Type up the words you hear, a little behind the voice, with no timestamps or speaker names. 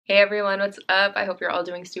Hey everyone, what's up? I hope you're all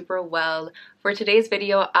doing super well. For today's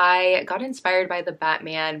video, I got inspired by the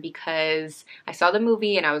Batman because I saw the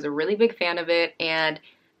movie and I was a really big fan of it, and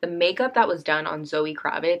the makeup that was done on Zoe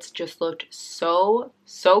Kravitz just looked so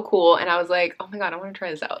cool, and I was like, oh my god, I want to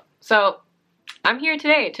try this out. So I'm here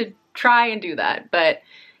today to try and do that. But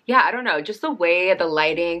yeah, I don't know, just the way the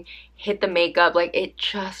lighting hit the makeup, like it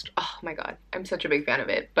just, oh my god, I'm such a big fan of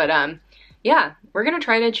it. But yeah, we're gonna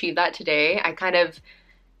try to achieve that today. I kind of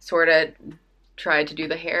sort of tried to do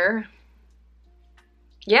the hair.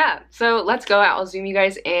 Yeah, so let's go. I'll zoom you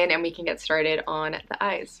guys in and we can get started on the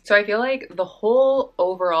eyes. So I feel like the whole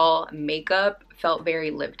overall makeup felt very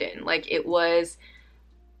lived in. Like it was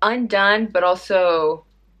undone, but also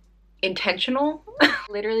intentional.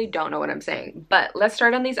 Literally don't know what I'm saying, but let's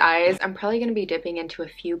start on these eyes. I'm probably going to be dipping into a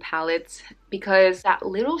few palettes because that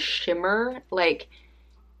little shimmer, like,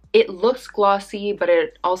 it looks glossy, but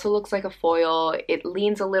it also looks like a foil. It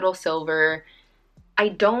leans a little silver. I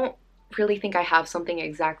don't really think I have something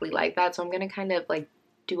exactly like that, so I'm gonna kind of like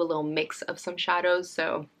do a little mix of some shadows.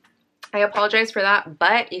 So I apologize for that,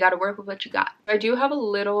 but you gotta work with what you got. I do have a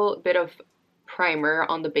little bit of primer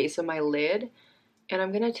on the base of my lid, and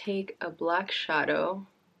I'm gonna take a black shadow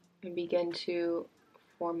and begin to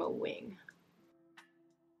form a wing.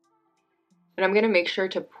 And I'm going to make sure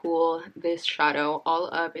to pull this shadow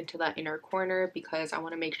all up into that inner corner because I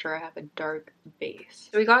want to make sure I have a dark base.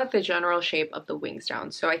 So we got the general shape of the wings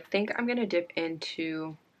down. So I think I'm going to dip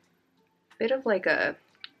into a bit of like a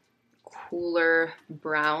cooler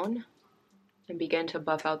brown and begin to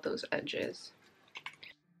buff out those edges.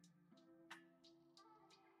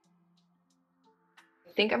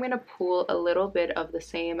 I think I'm going to pull a little bit of the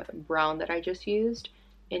same brown that I just used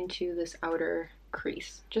into this outer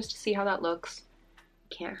crease just to see how that looks.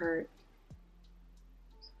 Can't hurt.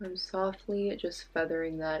 So I'm softly just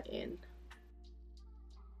feathering that in.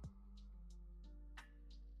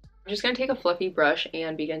 I'm just going to take a fluffy brush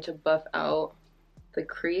and begin to buff out the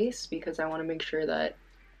crease because I want to make sure that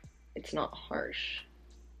it's not harsh.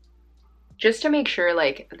 Just to make sure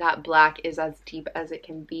like that black is as deep as it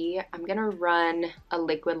can be, I'm gonna run a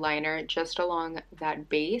liquid liner just along that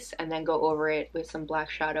base and then go over it with some black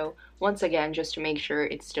shadow once again, just to make sure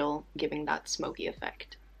it's still giving that smoky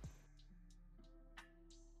effect.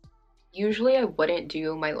 Usually I wouldn't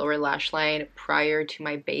do my lower lash line prior to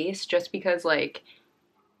my base just because like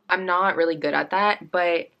I'm not really good at that,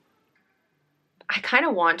 but I kind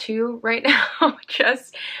of want to right now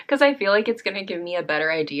just because I feel like it's going to give me a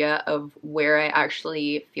better idea of where I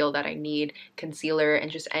actually feel that I need concealer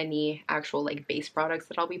and just any actual like base products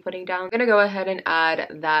that I'll be putting down. I'm going to go ahead and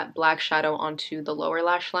add that black shadow onto the lower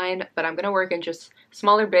lash line, but I'm going to work in just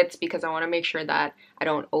smaller bits because I want to make sure that I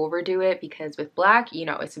don't overdo it, because with black, you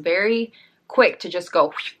know, it's very quick to just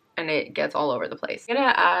go and it gets all over the place. I'm going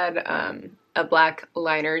to add a black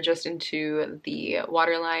liner just into the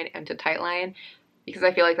waterline and to tightline, because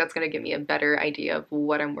I feel like that's going to give me a better idea of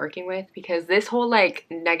what I'm working with, because this whole like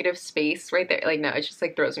negative space right there, like no, it just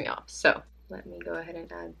like throws me off. So let me go ahead and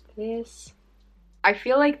add this. I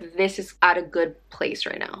feel like this is at a good place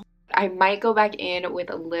right now. I might go back in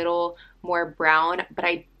with a little more brown, but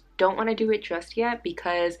I don't want to do it just yet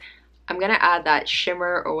because I'm going to add that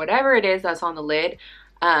shimmer or whatever it is that's on the lid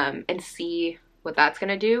and see what that's going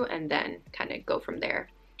to do, and then kind of go from there.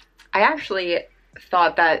 I actually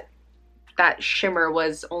thought that shimmer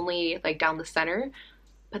was only like down the center,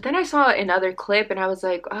 but then I saw another clip and I was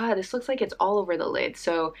like, ah, this looks like it's all over the lid.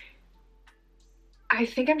 So I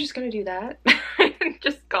think I'm just gonna do that.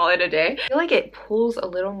 Just call it a day. I feel like it pulls a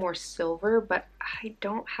little more silver, but I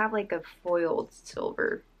don't have like a foiled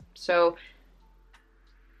silver, so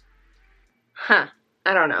I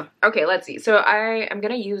don't know. Okay, let's see. So I'm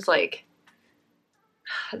gonna use like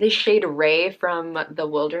this shade Ray from the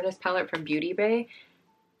Wilderness palette from Beauty Bay,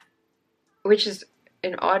 which is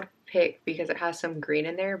an odd pick because it has some green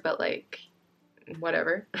in there, but like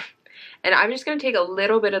whatever. And I'm just going to take a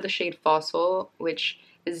little bit of the shade Fossil, which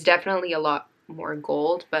is definitely a lot more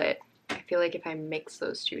gold, but I feel like if I mix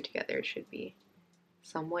those two together it should be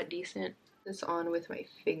somewhat decent. This on with my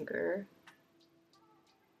finger.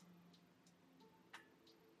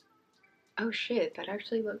 Oh shit, that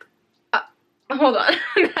actually look, hold on.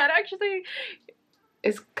 That actually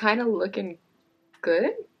is kind of looking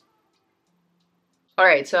good.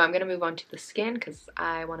 Alright, so I'm going to move on to the skin because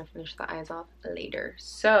I want to finish the eyes off later.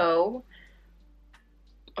 So,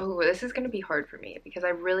 oh, this is going to be hard for me because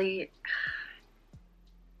I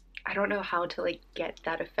don't know how to like get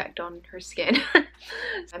that effect on her skin.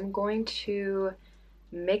 I'm going to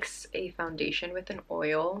mix a foundation with an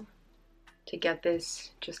oil to get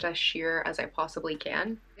this just as sheer as I possibly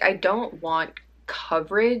can. I don't want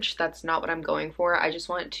coverage, that's not what I'm going for. I just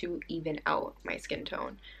want to even out my skin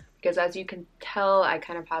tone, because as you can tell, I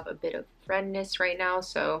kind of have a bit of redness right now,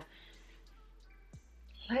 so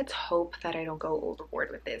let's hope that I don't go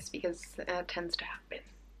overboard with this, because that tends to happen.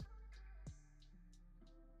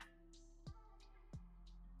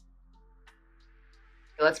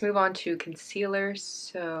 Let's move on to concealer.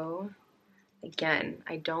 So again,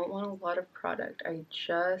 I don't want a lot of product. I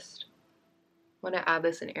just want to add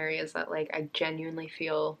this in areas that like I genuinely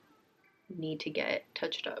feel need to get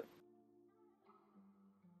touched up.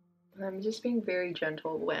 I'm just being very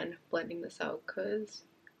gentle when blending this out because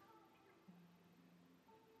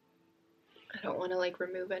I don't want to like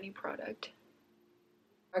remove any product.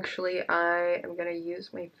 Actually, I am going to use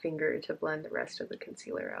my finger to blend the rest of the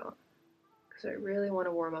concealer out, because I really want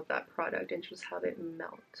to warm up that product and just have it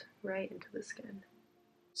melt right into the skin.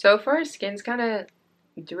 So far, skin's kind of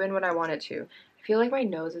doing what I want it to. I feel like my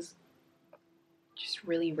nose is just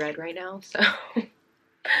really red right now, so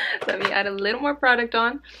let me add a little more product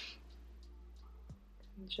on.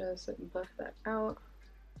 Just buff that out.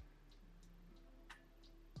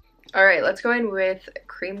 Alright, let's go in with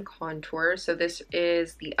cream contour. So this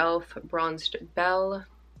is the E.L.F. Bronzed Belle.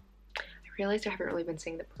 I realized I haven't really been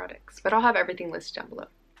saying the products, but I'll have everything listed down below.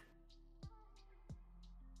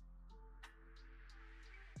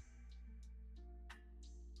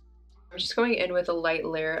 I'm just going in with a light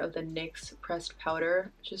layer of the NYX pressed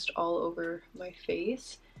powder just all over my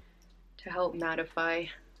face to help mattify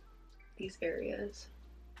these areas.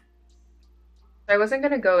 I wasn't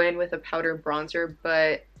going to go in with a powder bronzer,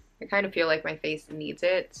 but I kind of feel like my face needs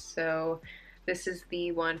it. So this is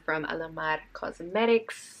the one from ALAMAR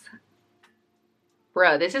Cosmetics.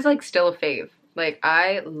 Bruh, this is like still a fave. Like,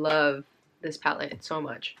 I love this palette so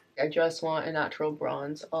much. I just want a natural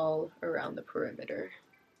bronze all around the perimeter.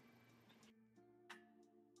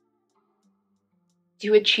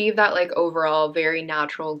 To achieve that like overall very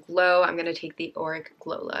natural glow, I'm gonna take the AURIC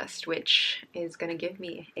Glow Lust, which is gonna give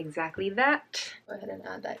me exactly that. Go ahead and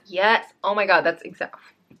add that. Yes! Oh my god, that's exactly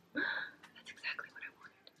what I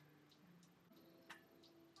wanted.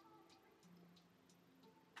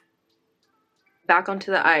 Back onto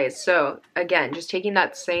the eyes. So again, just taking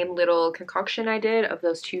that same little concoction I did of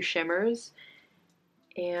those two shimmers,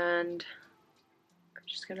 and I'm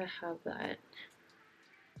just gonna have that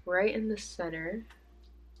right in the center.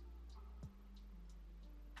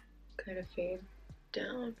 Kind of fade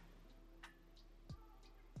down.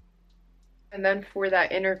 And then for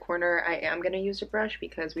that inner corner, I am going to use a brush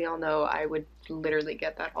because we all know I would literally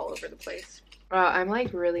get that all over the place. I'm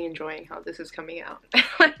like really enjoying how this is coming out.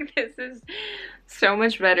 Like, this is so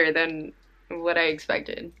much better than what I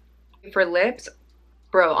expected. For lips,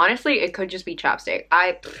 bro, honestly, it could just be chapstick.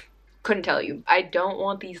 I couldn't tell you. I don't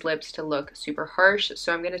want these lips to look super harsh,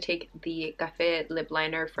 so I'm going to take the Café lip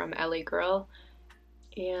liner from LA Girl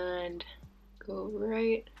and go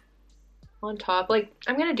right on top. Like,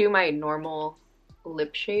 I'm gonna do my normal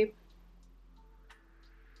lip shape,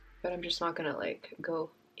 but I'm just not gonna like go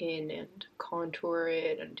in and contour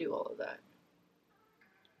it and do all of that.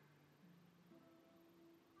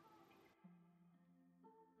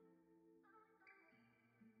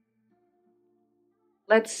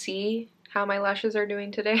 Let's see how my lashes are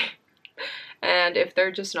doing today. And if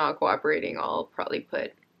they're just not cooperating, I'll probably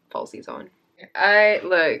put falsies on.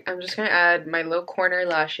 I'm just gonna add my little corner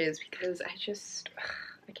lashes because I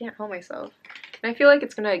can't help myself. And I feel like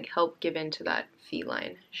it's gonna help give into that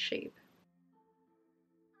feline shape.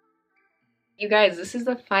 You guys, this is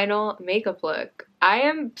the final makeup look. I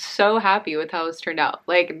am so happy with how this turned out.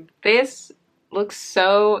 Like, this looks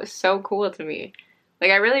so cool to me.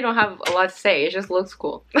 Like, I really don't have a lot to say. It just looks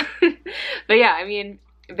cool. But yeah, I mean,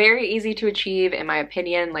 very easy to achieve in my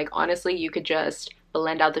opinion. Like, honestly, you could just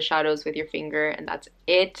blend out the shadows with your finger and that's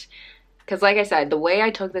it. Because like I said, the way I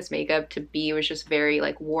took this makeup to be was just very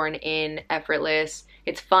like worn in, effortless.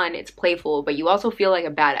 It's fun, it's playful, but you also feel like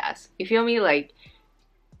a badass. You feel me? Like,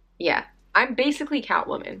 yeah, I'm basically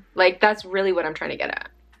Catwoman. Like, that's really what I'm trying to get at.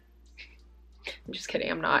 I'm just kidding,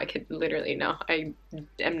 I'm not. I could literally, no, I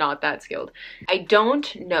am not that skilled. I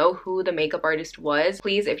don't know who the makeup artist was.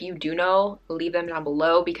 Please, if you do know, leave them down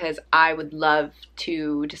below because I would love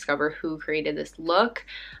to discover who created this look.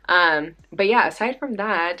 But yeah, aside from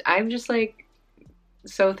that, I'm just like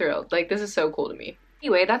so thrilled. Like, this is so cool to me.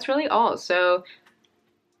 Anyway, that's really all. So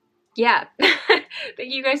yeah, thank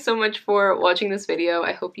you guys so much for watching this video.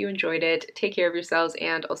 I hope you enjoyed it. Take care of yourselves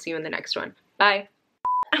and I'll see you in the next one. Bye.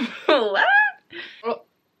 What? Oh.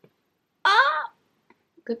 Ah!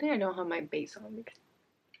 Good thing I don't have my base on because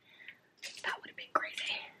that would have been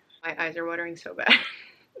crazy. My eyes are watering so bad.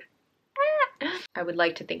 I would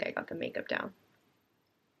like to think I got the makeup down.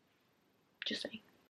 Just saying.